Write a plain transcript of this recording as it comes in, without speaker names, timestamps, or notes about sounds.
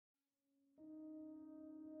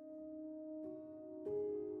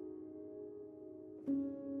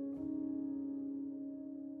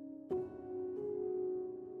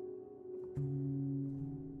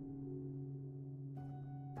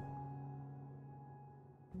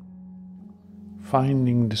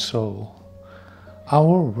finding the soul.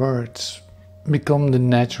 Our words become the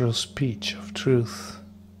natural speech of truth,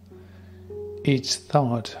 each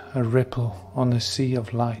thought a ripple on a sea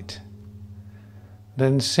of light.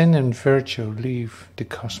 Then sin and virtue leave the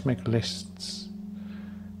cosmic lists.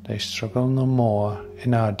 They struggle no more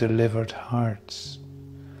in our delivered hearts.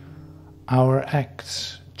 Our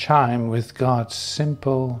acts chime with God's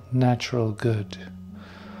simple, natural good,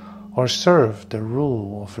 or serve the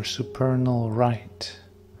rule of a supernal right.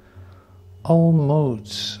 All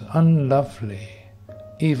moods unlovely,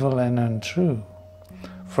 evil and untrue,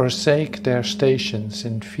 forsake their stations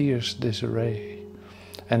in fierce disarray,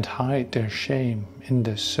 and hide their shame in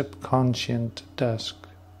the subconscient dusk.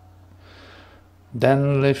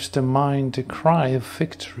 Then lifts the mind a cry of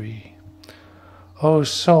victory. O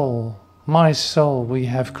soul, my soul, we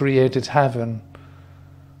have created heaven.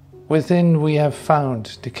 Within we have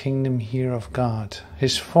found the kingdom here of God,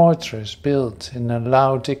 His fortress built in a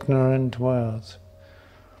loud ignorant world.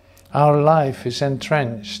 Our life is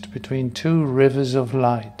entrenched between two rivers of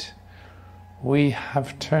light. We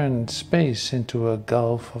have turned space into a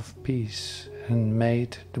gulf of peace and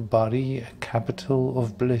made the body a capital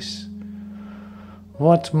of bliss.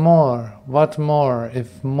 What more,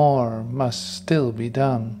 if more must still be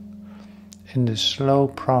done in the slow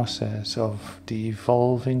process of the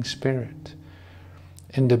evolving spirit,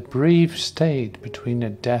 in the brief state between a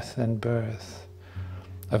death and birth?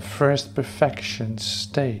 A first perfection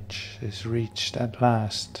stage is reached at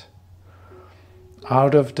last.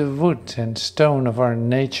 Out of the wood and stone of our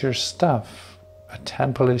nature's stuff, a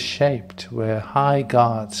temple is shaped where high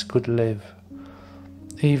gods could live.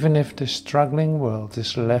 Even if the struggling world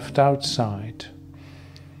is left outside,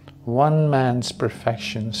 one man's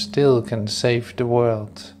perfection still can save the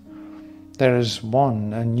world. There is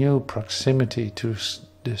a new proximity to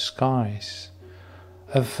the skies,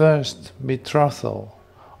 a first betrothal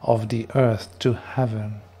of the earth to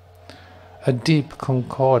heaven, a deep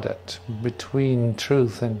concordat between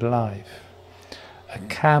truth and life. A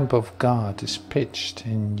camp of God is pitched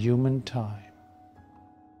in human time.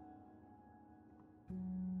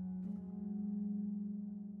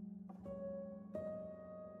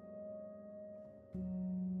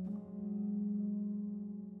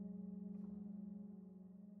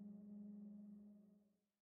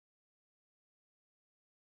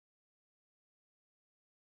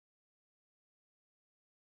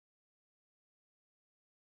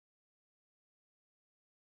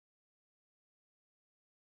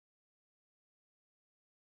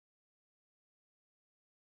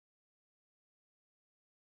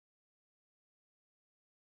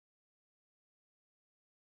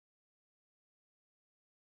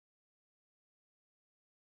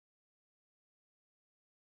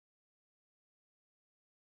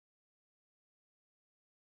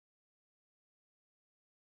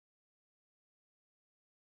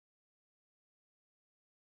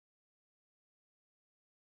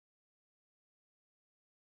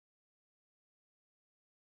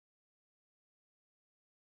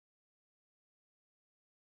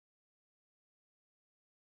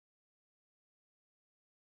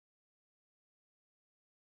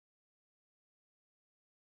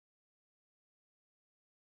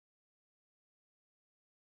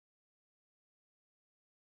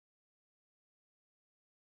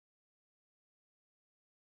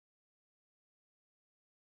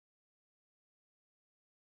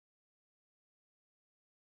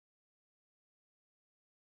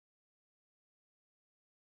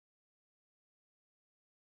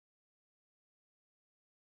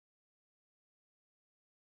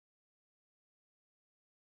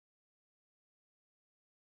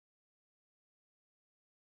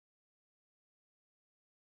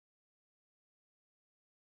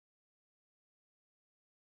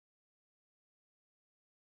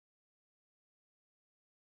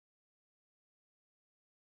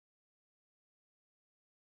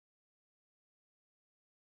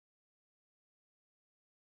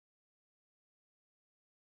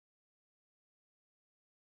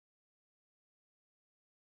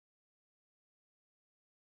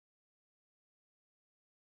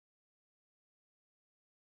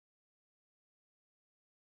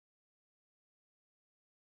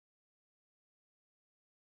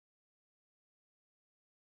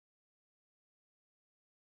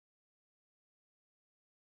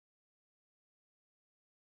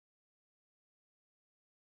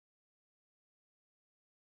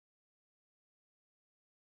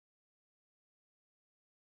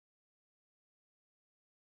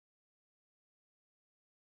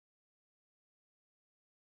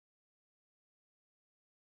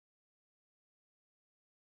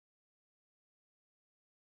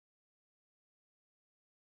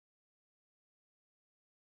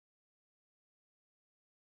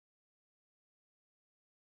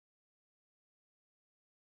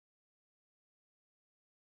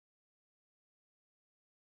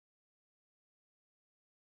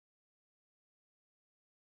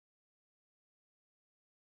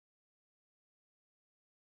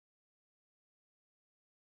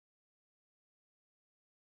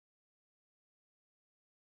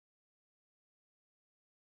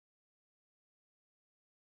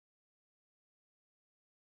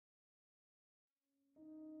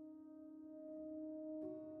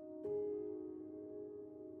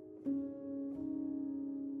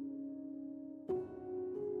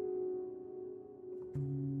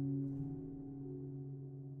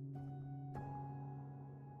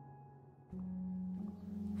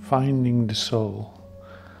 finding the soul.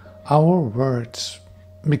 Our words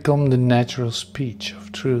become the natural speech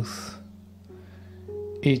of truth.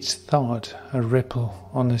 Each thought a ripple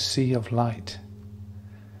on a sea of light.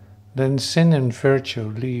 Then sin and virtue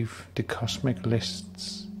leave the cosmic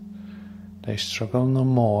lists. They struggle no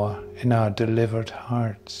more in our delivered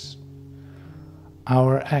hearts.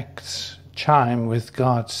 Our acts chime with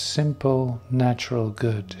God's simple, natural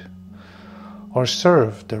good, or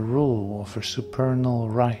serve the rule of a supernal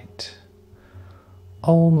right.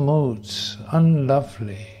 All moods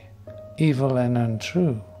unlovely, evil and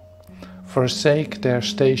untrue, forsake their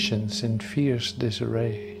stations in fierce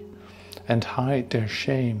disarray, and hide their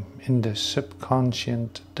shame in the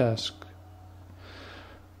subconscient dusk.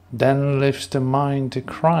 Then lifts the mind the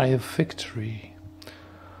cry of victory.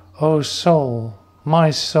 O soul,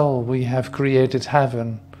 my soul, we have created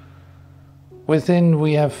heaven. Within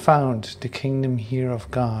we have found the kingdom here of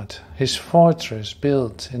God, his fortress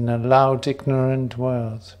built in a loud ignorant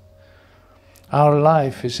world. Our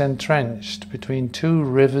life is entrenched between two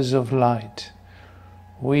rivers of light.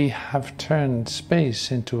 We have turned space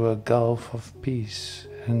into a gulf of peace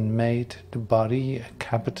and made the body a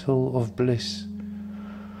capital of bliss.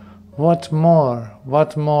 What more,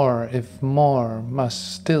 if more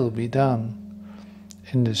must still be done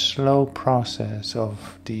in the slow process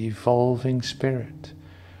of the evolving spirit,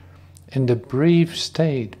 in the brief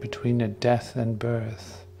state between a death and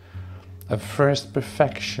birth, a first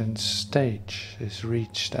perfection stage is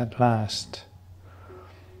reached at last.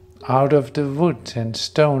 Out of the wood and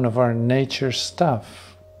stone of our nature's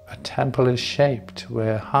stuff, a temple is shaped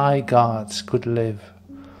where high gods could live.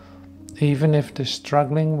 Even if the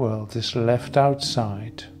struggling world is left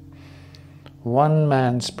outside, one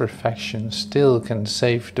man's perfection still can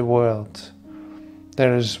save the world.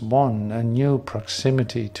 There is a new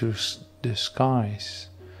proximity to the skies,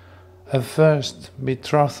 a first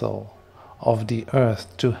betrothal of the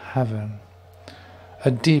earth to heaven,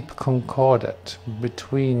 a deep concordat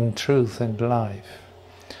between truth and life.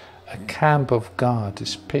 A camp of God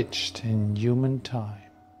is pitched in human time.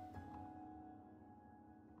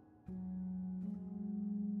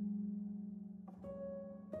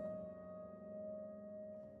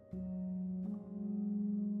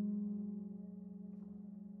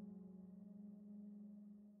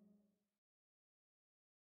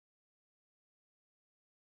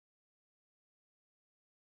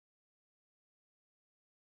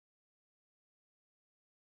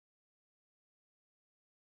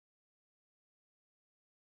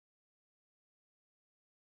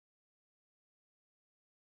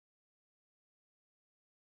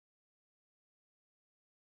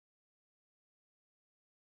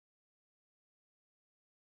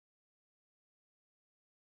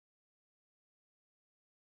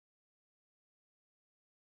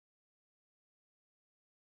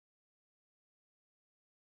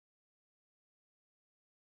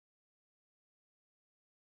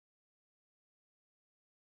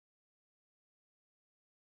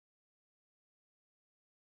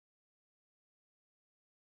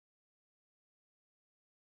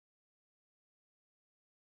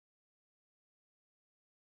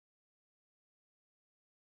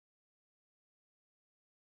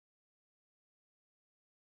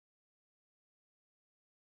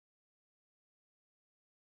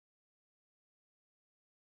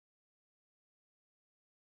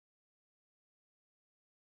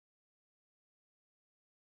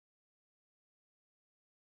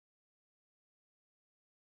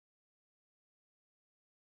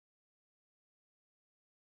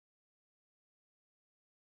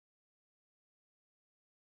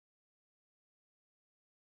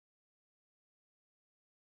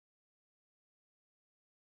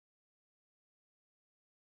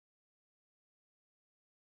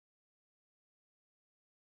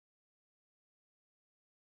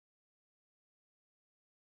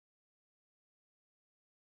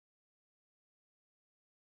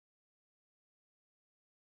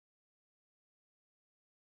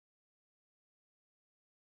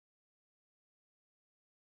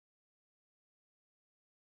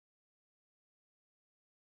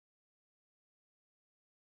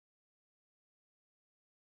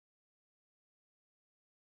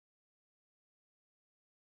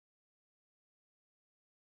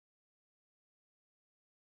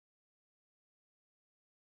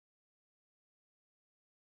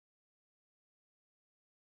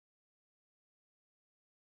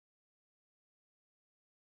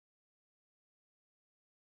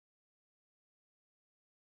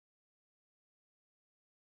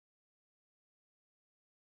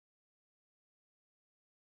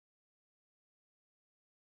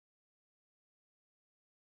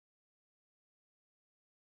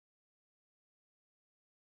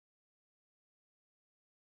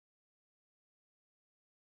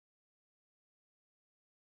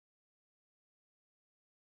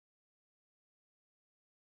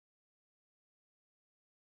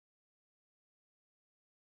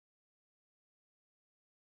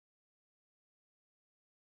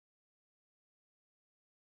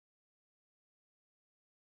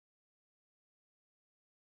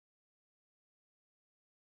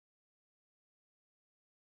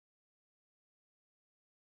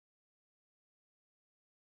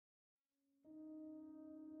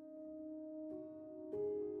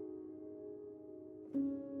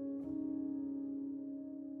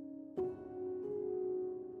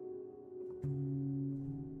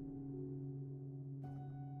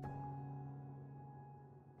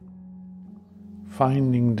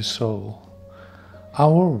 finding the soul.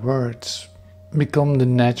 Our words become the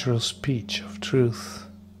natural speech of truth.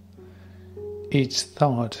 Each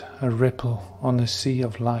thought a ripple on a sea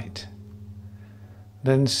of light.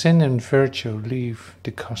 Then sin and virtue leave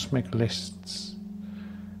the cosmic lists.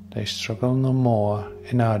 They struggle no more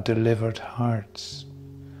in our delivered hearts.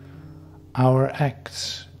 Our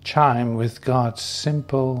acts chime with God's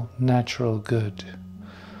simple, natural good,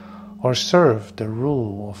 or serve the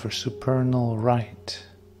rule of a supernal right.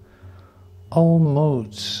 All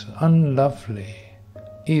moods unlovely,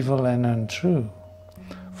 evil and untrue,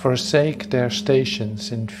 forsake their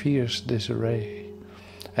stations in fierce disarray,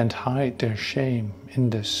 and hide their shame in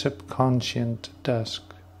the subconscient dusk.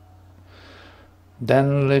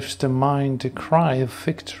 Then lifts the mind a cry of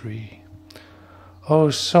victory. O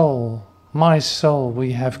soul, my soul,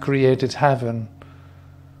 we have created heaven.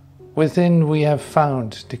 Within we have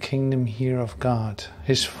found the kingdom here of God,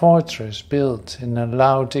 His fortress built in a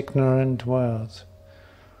loud ignorant world.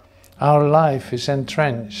 Our life is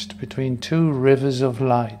entrenched between two rivers of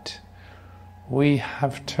light. We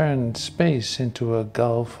have turned space into a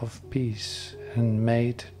gulf of peace and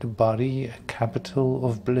made the body a capital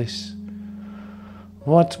of bliss.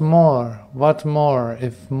 What more,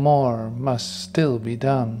 if more must still be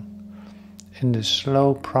done? In the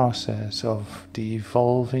slow process of the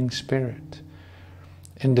evolving spirit,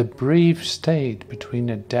 in the brief state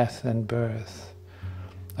between a death and birth,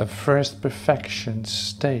 a first perfection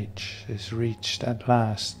stage is reached at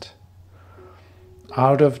last.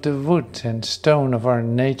 Out of the wood and stone of our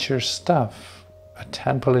nature's stuff, a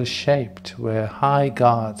temple is shaped where high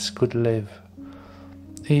gods could live,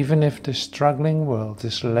 even if the struggling world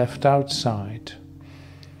is left outside.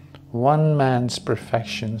 One man's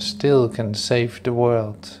perfection still can save the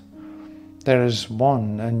world. There is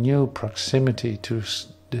a new proximity to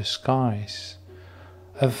the skies,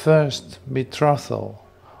 a first betrothal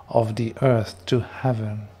of the earth to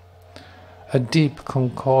heaven, a deep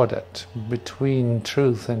concordat between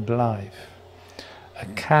truth and life. A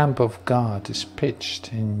camp of God is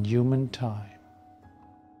pitched in human time.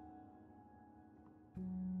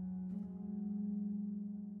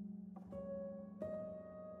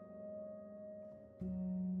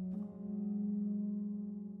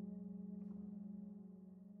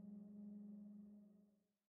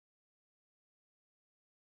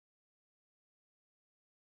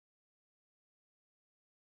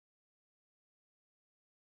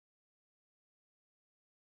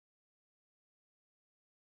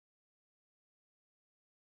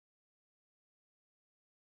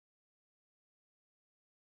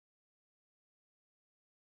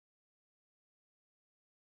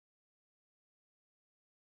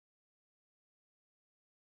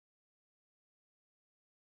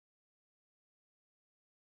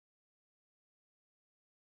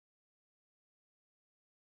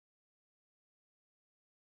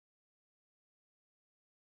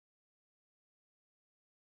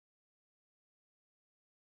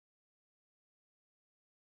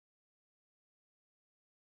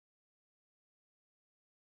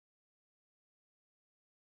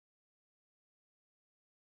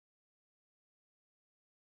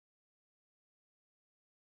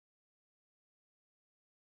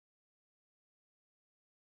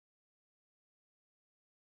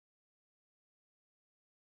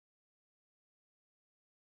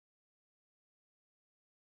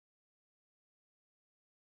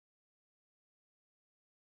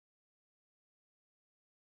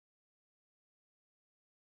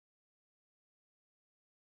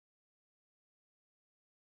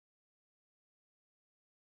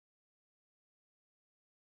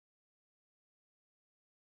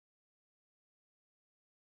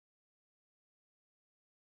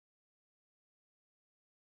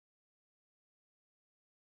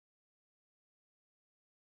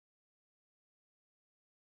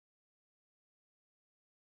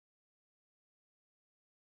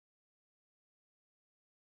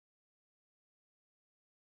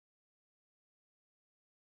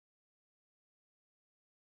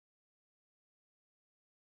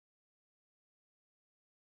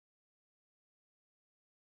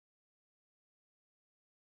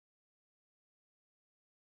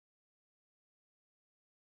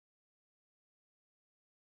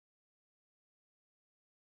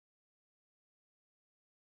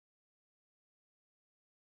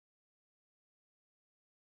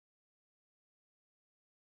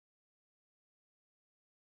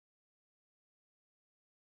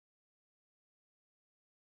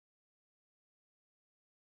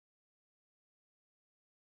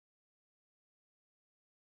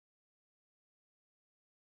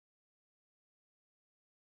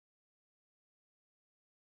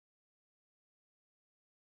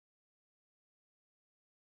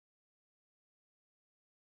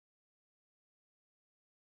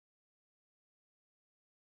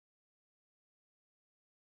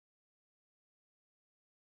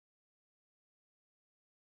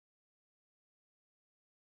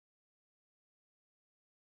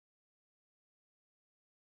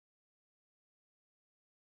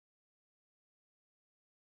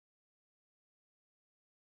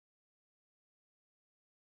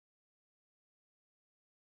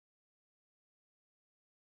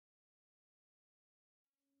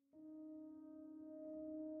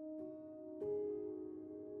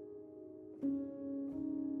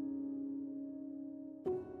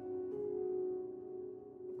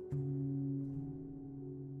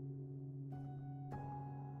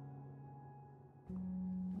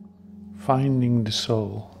 finding the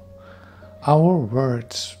soul. Our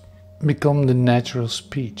words become the natural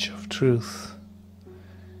speech of truth.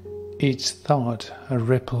 Each thought a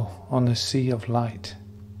ripple on a sea of light.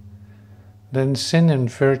 Then sin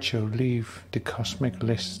and virtue leave the cosmic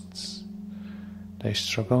lists. They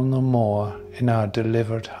struggle no more in our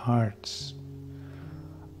delivered hearts.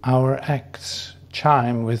 Our acts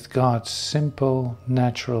chime with God's simple,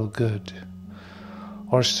 natural good,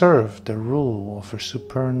 or serve the rule of a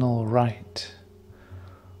supernal right.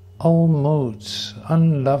 All moods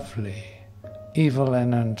unlovely, evil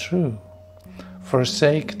and untrue,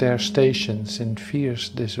 forsake their stations in fierce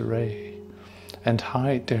disarray, and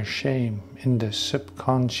hide their shame in the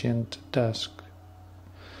subconscient dusk.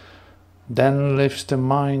 Then lifts the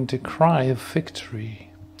mind a cry of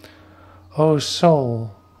victory. O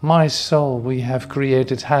soul, my soul, we have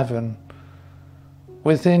created heaven.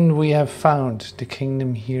 Within we have found the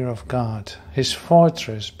kingdom here of God, His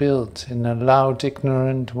fortress built in a loud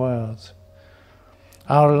ignorant world.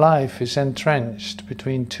 Our life is entrenched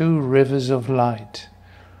between two rivers of light.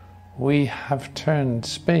 We have turned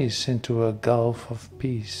space into a gulf of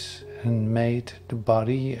peace and made the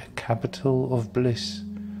body a capital of bliss.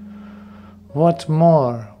 What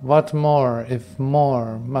more, if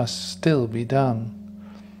more must still be done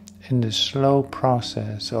in the slow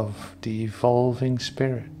process of the evolving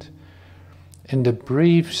spirit, in the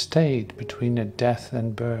brief state between a death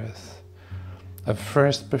and birth? A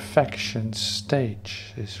first perfection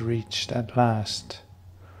stage is reached at last.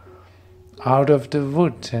 Out of the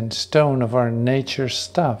wood and stone of our nature's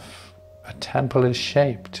stuff, a temple is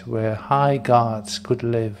shaped where high gods could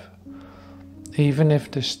live. Even if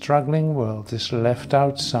the struggling world is left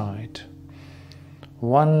outside,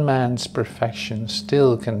 one man's perfection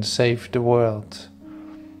still can save the world.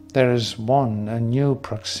 There is a new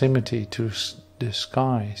proximity to the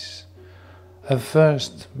skies, a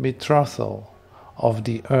first betrothal of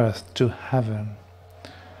the earth to heaven,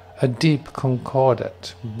 a deep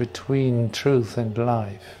concordat between truth and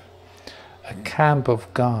life. A camp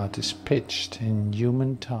of God is pitched in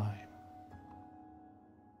human time.